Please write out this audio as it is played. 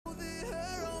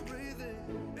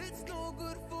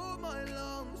my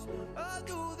lungs. I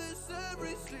do this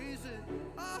every season.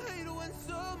 I hate it when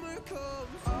summer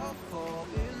comes. I fall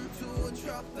into a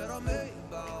trap that I made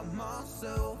by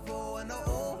myself. Oh, and I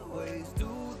always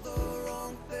do the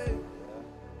wrong thing.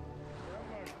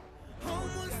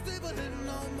 I'm unstable and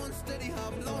I'm unsteady.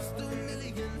 I've lost a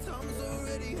million times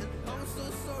already, and I'm so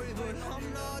sorry, but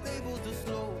I'm not able to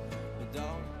slow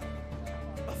down.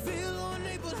 I feel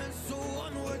unable and so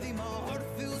unworthy. My heart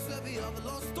feels heavy. I've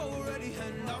lost already,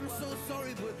 and I'm so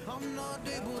sorry, but I'm not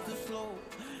able to slow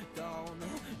down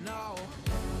now.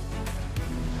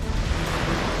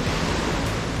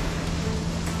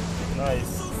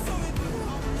 Nice.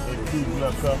 A big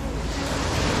blacker.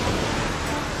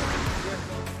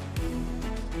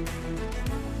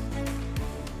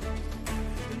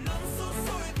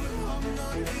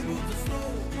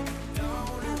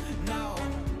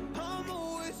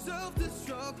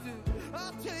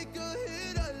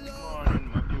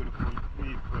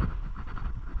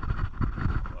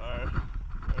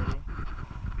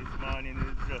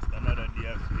 Just another day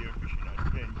of spearfishing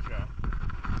adventure,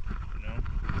 you know.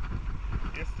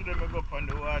 Yesterday I go up on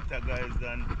the water, guys,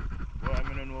 and boy, I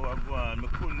don't know what I'm going. I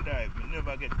couldn't dive. I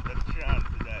never get the chance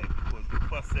to dive because it's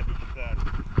possible, because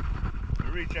I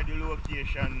reach at the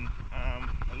location,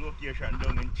 a location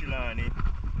down in Chilani.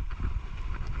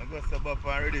 I go sub up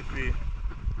and ready for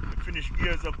finish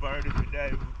gears up and ready for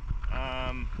dive.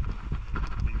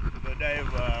 To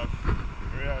dive off,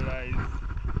 realize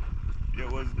there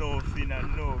was no fin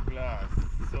and no glass.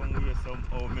 Somewhere,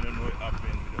 somehow, I don't know what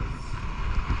happened. We just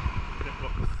take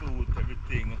up the suit,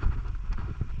 everything,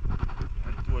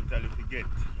 and totally forget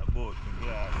about the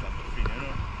glass and the fin, you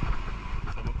know.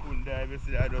 So I couldn't dive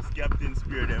yesterday. I just Captain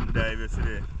Spear them dive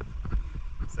yesterday.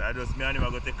 So I just, me and him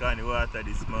go take on the water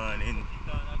this morning.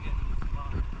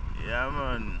 Yeah,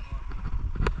 man.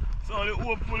 So only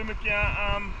hopefully I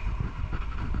can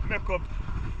make up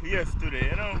yesterday,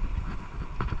 you know.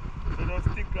 So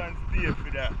just stick and stay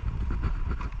for that.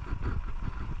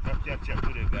 I'll catch up to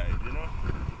the guys, you know?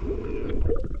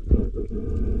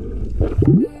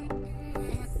 Yeah.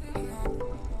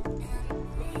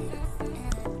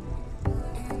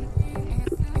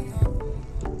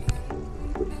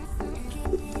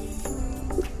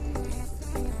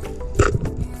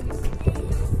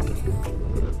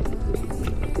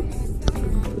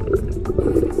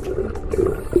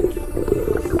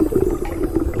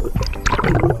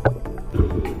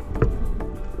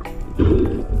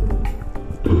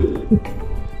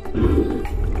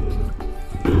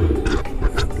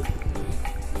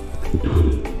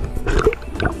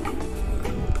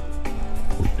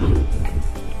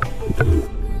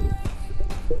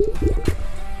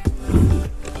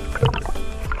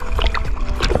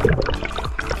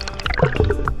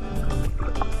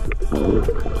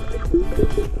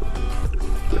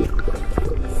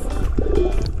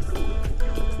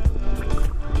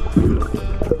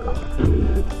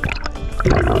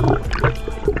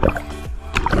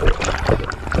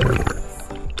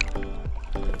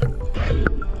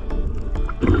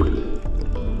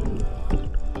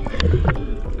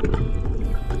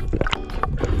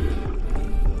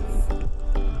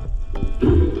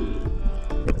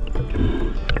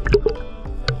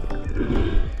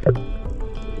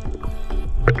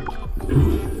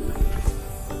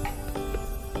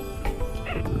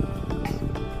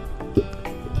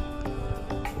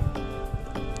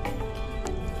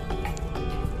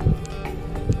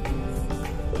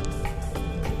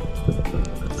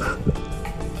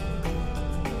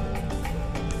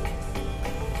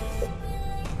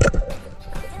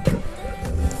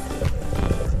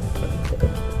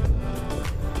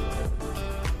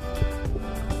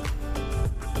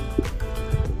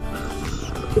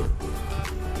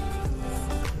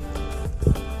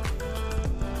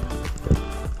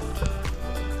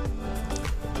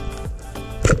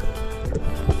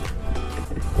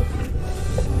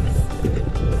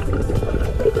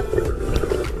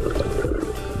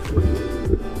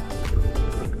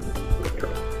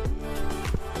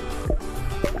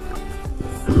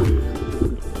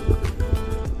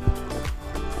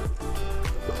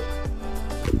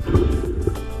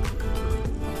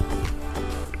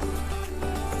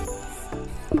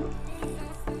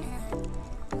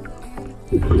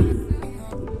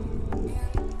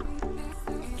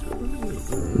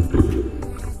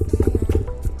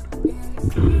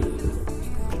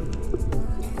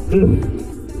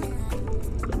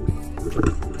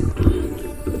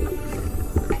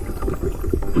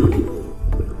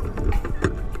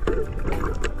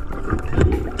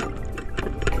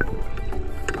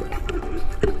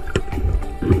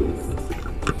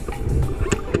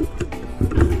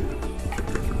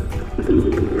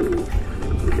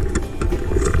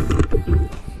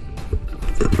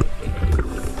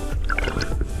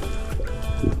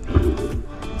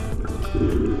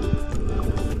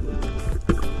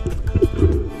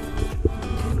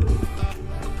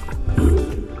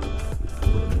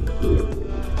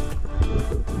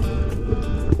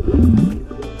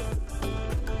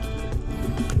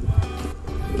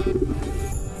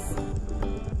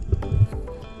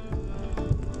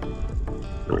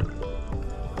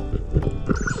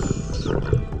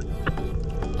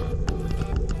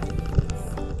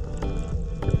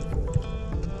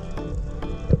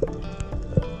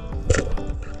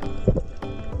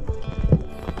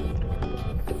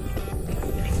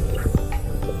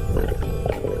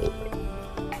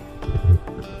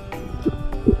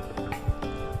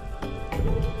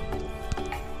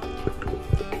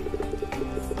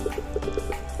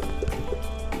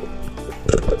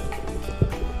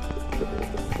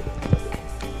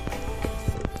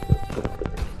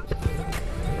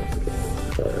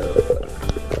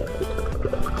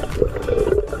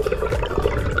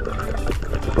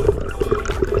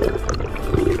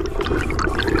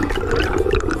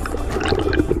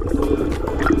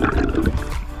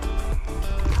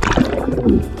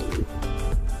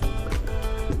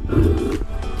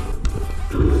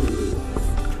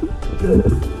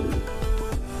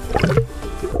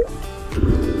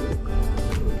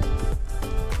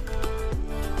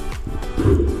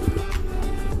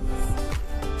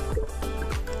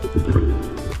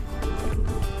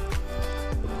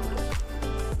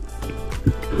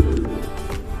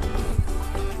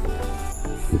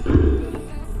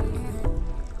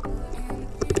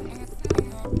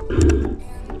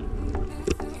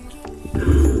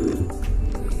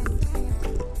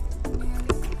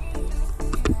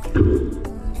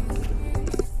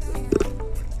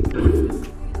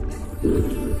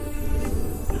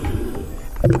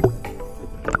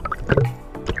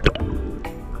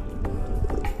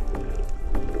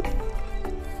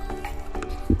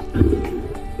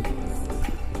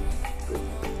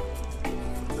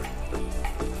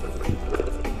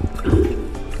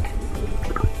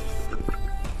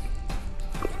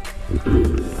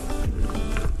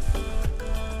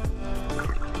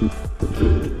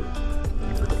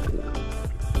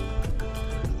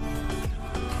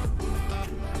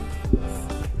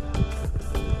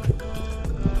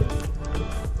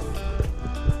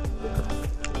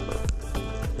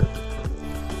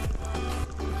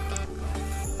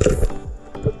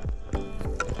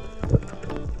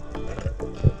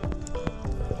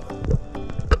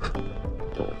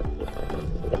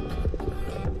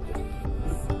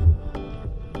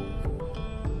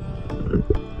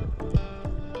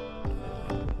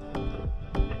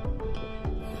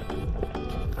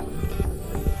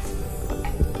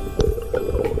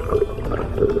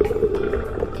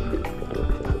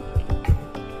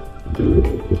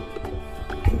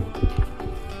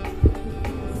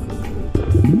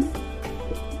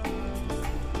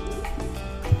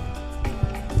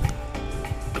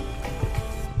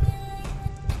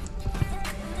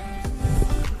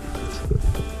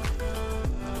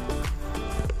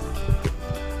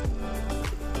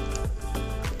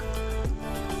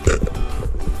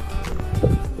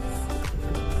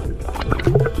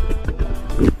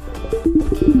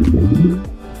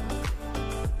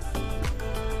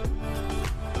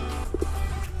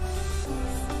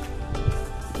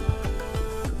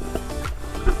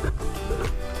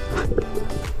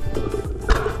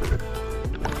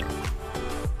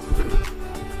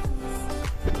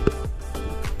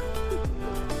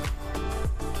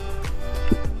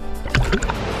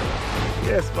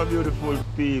 Yes, my beautiful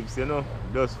peeps, you know,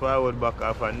 just forward back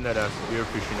off another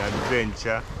spearfishing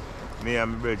adventure. Me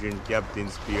and my brethren, Captain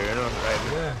Spear, you know,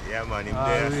 right? Yeah, man, him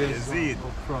there, you see it.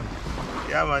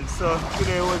 Yeah, man, so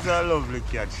today was a lovely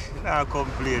catch. Nah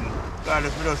complain.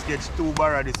 Because we just catch 2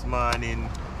 barra this morning.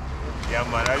 Yeah,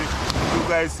 man, you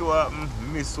guys saw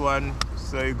miss one,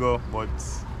 so you go, but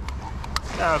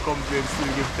nah complain, still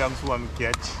give thanks for one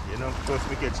catch. You know, plus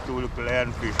me catch 2 little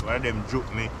lionfish, one of them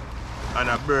juke me. And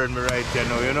I burn me right here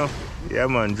now, you know. Yeah,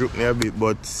 man, droop me a bit,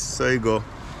 but so you go.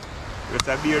 Just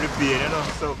a bear the pain, you know.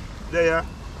 So, there,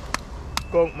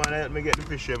 come man, help me get the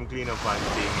fish and clean up and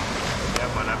thing.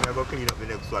 Yeah, man, I'm going to clean up the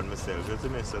next one myself. Just to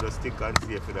make sure just stick and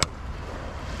safe for that.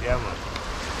 Yeah, man.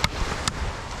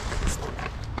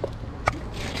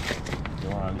 You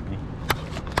want to lick me?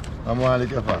 I'm going to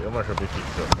lick your fat. You mash up the fish,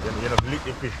 so. You know, lick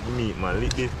the fish, the meat, man.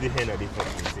 Lick this, the hen of the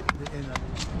fucking thing. The hen of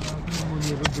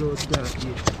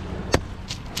the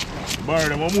Bar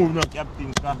them move now,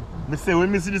 Captain. I say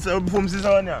when I see this before I see this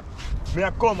one here,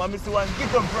 I come and I see one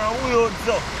get up from way out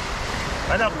so.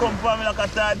 And I come for me like a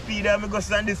third P there, I go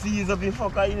stand the seas up in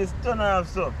fucker in this turn off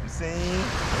so. You see?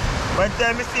 By the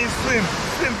time I see him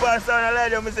swim past on the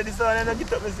line, I say this one and I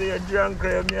get up and say you're drunk, me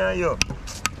and you.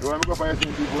 You want to go for your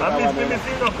thing people? I miss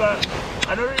me, no, cause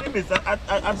I don't really miss.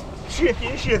 I shake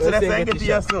in shake so that's why I get to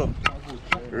you so.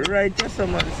 Right there,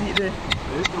 someone, see there.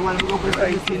 You want to go for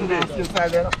your Right in there.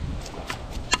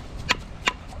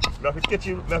 I have to catch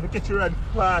you rod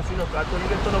fast, you know, because when you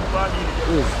get turn up for me,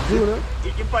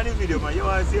 you can find the video, man. You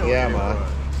want to see how yeah, man.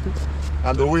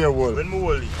 And the werewolf. When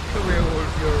Molly. The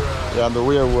werewolf, you're Yeah, and the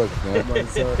werewolf. Yeah. man,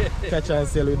 so catch and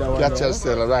sell with that one. Catch and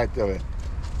sell right away.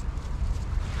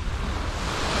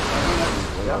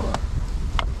 Yeah, man.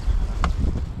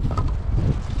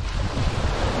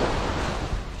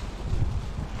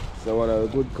 So one of the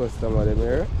good customers them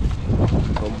here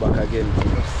come back again to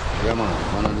us. Yeah, man.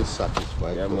 One of the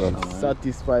satisfied. Yeah, man.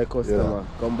 Satisfied customer.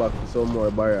 Yeah. Come back for some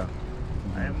more barrier.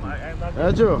 I'm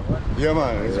Yeah, Joe? Yeah,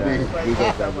 man. It's big.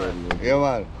 Yeah,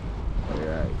 man.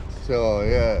 Alright. So,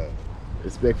 yeah.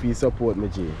 Respect for your support, my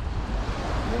G.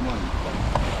 Yeah, man.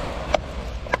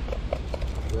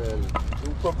 Well,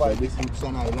 you provide this boots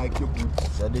and I like your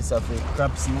boots. So this is for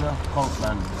crabs, you know,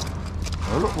 Conkland.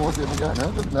 I look more same again.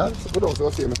 No, we don't see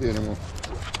the same thing anymore.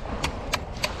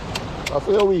 That's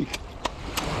for your week.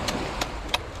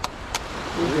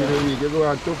 Your week. You go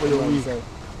and two for your week.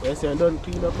 Yes, you done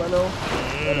clean up now.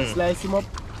 Gonna slice him up.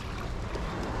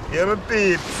 Yeah, my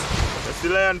peeps. That's the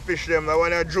lionfish them. That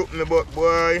one that dropped me, but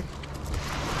boy.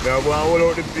 I go and hold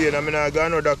out the pain. I'm not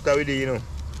going to doctor with it, you know.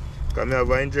 Because I have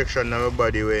an injection in my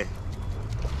body way.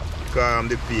 Calm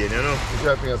the pain, you know. You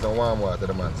should bring some warm water,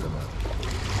 the man, man.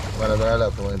 When I go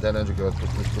to the then I drink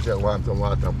put your warm some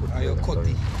water and put it. Are you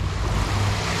cutty?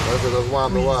 Just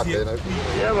warm the water, you know.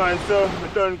 Yeah, man, so I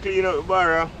done clean up the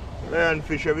barra.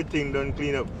 Lionfish, everything done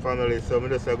clean up family. So I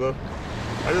just go.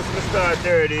 I just start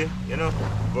already, you know.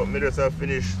 But I just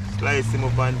finish slice him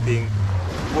up and thing.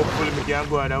 Hopefully I can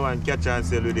go and one catch and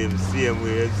sell with him same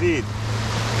way as it.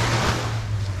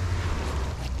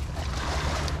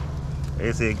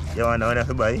 You say you want one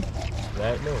to buy?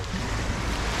 Right now.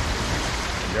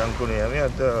 Young Kuni, I'm here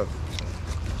to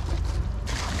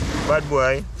bad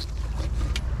boy.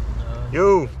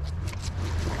 You!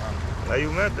 Are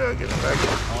you my dog? Get back.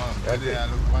 Yeah,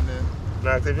 look one there.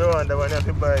 Like if you want the one you have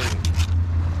to buy.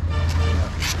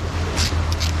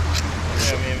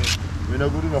 Yeah, I mean. We're not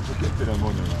good enough to keep it on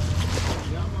money, man.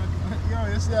 Yeah, man. Yo,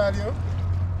 you see how you?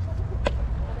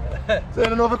 So you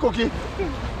don't know if a cookie?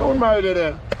 Don't marry you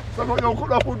then. So you cook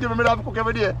that food, give me that cook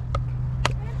every day.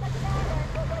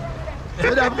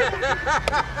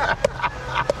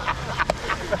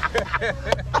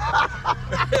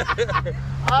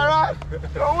 Alright,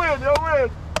 you win, you win.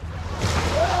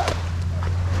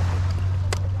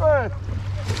 First,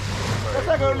 the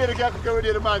second lady can't cook every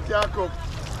day, the man can't cook.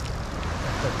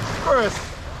 First.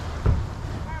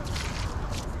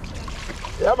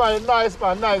 Yeah man, nice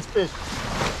fish.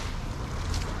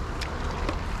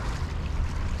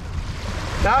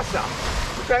 That's that.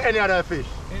 Cook like any other fish.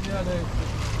 Any other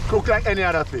fish. Cook like any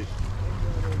other fish.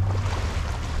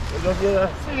 You just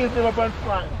season up and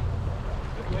fry.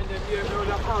 When they hear now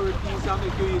the curry piece, I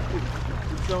make you eat it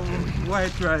with some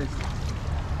white rice.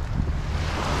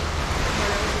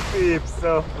 Peeps,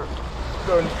 so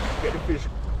don't get the fish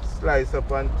sliced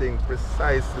up and thing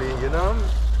precisely, you know?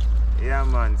 Yeah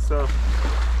man, so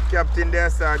captain there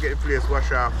so I get the place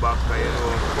wash off back by, you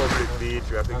know, public beach,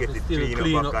 we have to get it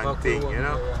clean up back and thing, you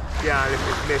know? Can't leave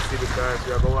it messy because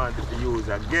we are going to want it to use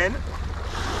again.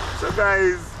 So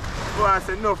guys, I want to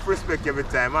say enough respect every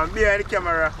time. I'm behind the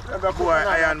camera, I got boy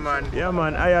Iron Man. Yeah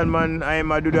man, Iron Man, I'm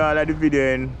do all of the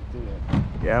video.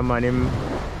 Yeah man,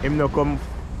 him no come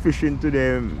fishing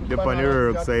today, the on the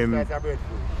work, so him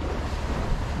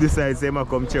decides him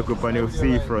come check up on the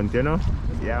seafront, you know?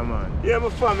 Yeah man. Yeah my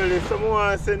family, so I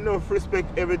want to say enough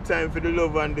respect every time for the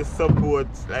love and the support,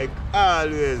 like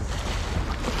always.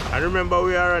 And remember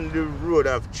we are on the road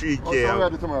of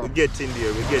 3K. We get in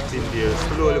there,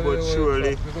 slowly but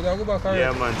surely.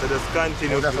 Yeah man, so just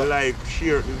continue to like,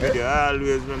 share the video.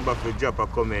 Always remember to drop a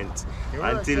comment.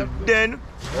 Until then,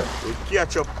 we'll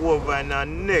catch up over in our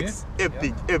next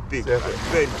epic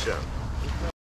adventure.